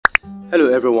Hello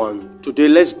everyone, today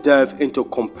let's dive into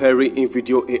comparing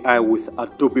Invideo AI with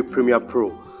Adobe Premiere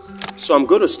Pro. So I'm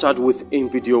going to start with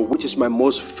Invideo, which is my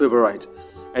most favorite,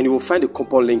 and you will find a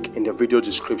coupon link in the video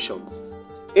description.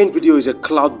 Invideo is a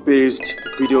cloud-based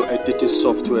video editing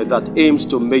software that aims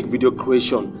to make video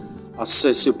creation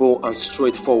accessible and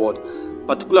straightforward,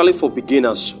 particularly for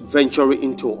beginners venturing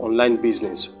into online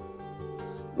business.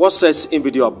 What sets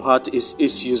Invideo apart is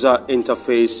its user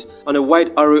interface and a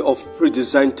wide array of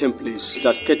pre-designed templates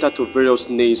that cater to various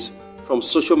needs, from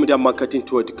social media marketing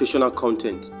to educational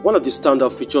content. One of the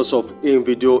standout features of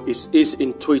Invideo is its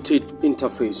intuitive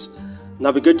interface.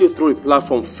 Navigating through the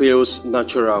platform feels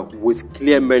natural with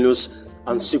clear menus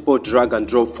and simple drag and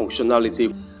drop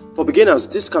functionality. For beginners,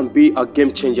 this can be a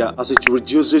game changer as it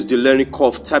reduces the learning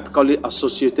curve typically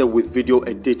associated with video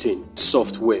editing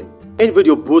software.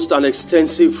 Invideo boasts an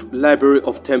extensive library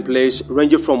of templates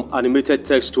ranging from animated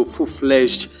text to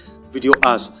full-fledged video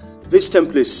ads. These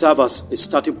templates serve as a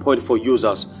starting point for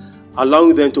users,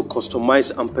 allowing them to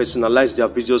customize and personalize their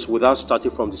videos without starting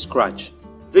from the scratch.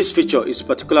 This feature is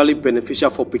particularly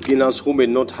beneficial for beginners who may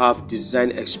not have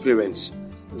design experience.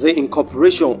 The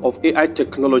incorporation of AI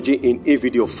technology in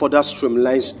Invideo further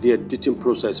streamlines the editing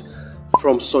process,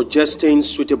 from suggesting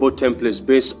suitable templates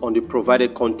based on the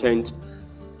provided content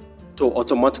to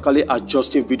automatically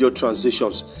adjusting video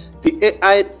transitions. The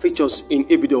AI features in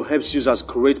Invideo helps users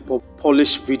create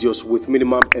polished videos with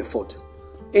minimum effort.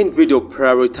 Invideo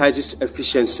prioritizes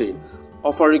efficiency,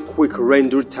 offering quick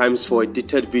rendering times for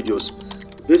edited videos.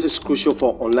 This is crucial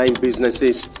for online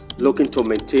businesses looking to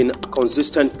maintain a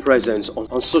consistent presence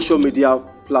on social media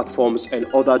platforms and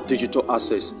other digital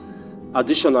assets.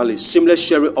 Additionally, seamless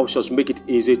sharing options make it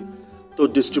easy to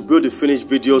distribute the finished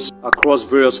videos across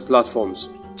various platforms.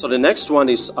 So the next one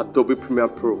is Adobe Premiere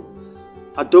Pro.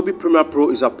 Adobe Premiere Pro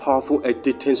is a powerful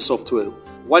editing software.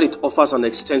 While it offers an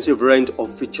extensive range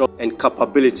of features and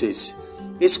capabilities,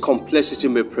 its complexity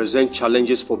may present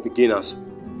challenges for beginners.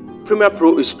 Premiere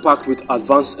Pro is packed with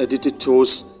advanced editing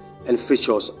tools and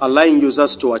features, allowing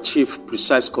users to achieve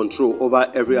precise control over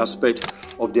every aspect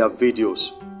of their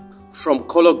videos. From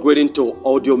color grading to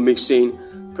audio mixing,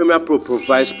 Premiere Pro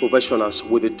provides professionals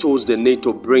with the tools they need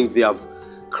to bring their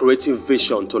creative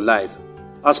vision to life.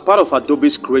 As part of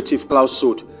Adobe's Creative Cloud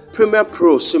suite, Premiere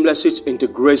Pro seamlessly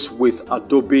integrates with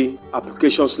Adobe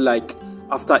applications like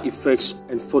After Effects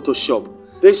and Photoshop.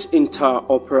 This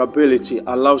interoperability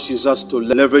allows users to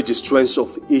leverage the strengths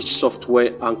of each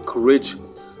software and create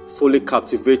fully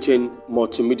captivating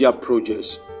multimedia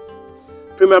projects.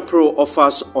 Premiere Pro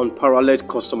offers unparalleled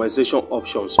customization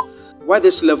options. While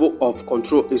this level of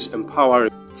control is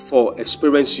empowering for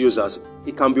experienced users,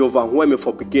 it can be overwhelming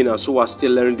for beginners who are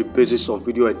still learning the basics of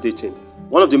video editing.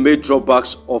 One of the main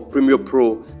drawbacks of Premiere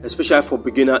Pro, especially for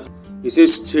beginners, is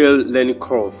its still learning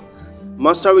curve.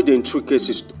 Mastering the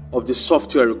intricacies of the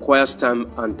software requires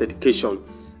time and dedication,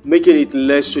 making it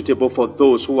less suitable for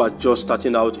those who are just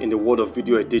starting out in the world of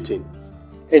video editing.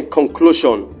 In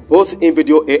conclusion, both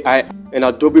Invideo AI and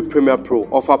Adobe Premiere Pro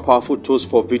offer powerful tools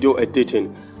for video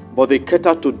editing, but they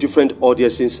cater to different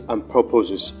audiences and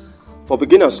purposes. For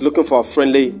beginners looking for a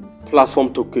friendly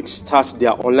platform to kickstart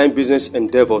their online business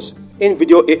endeavors,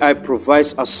 Invideo AI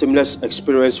provides a seamless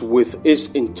experience with its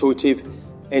intuitive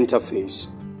interface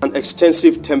and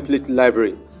extensive template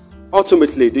library.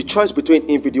 Ultimately, the choice between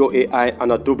Invideo AI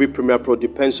and Adobe Premiere Pro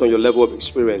depends on your level of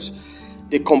experience,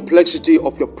 the complexity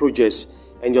of your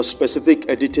projects, and your specific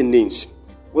editing needs.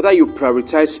 Whether you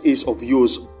prioritize ease of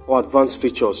use or advanced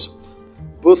features,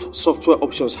 both software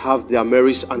options have their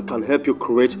merits and can help you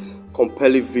create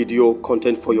compelling video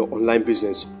content for your online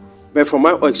business. But from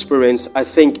my experience, I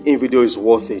think Invideo is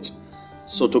worth it.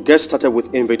 So to get started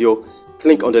with Invideo,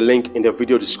 click on the link in the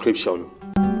video description.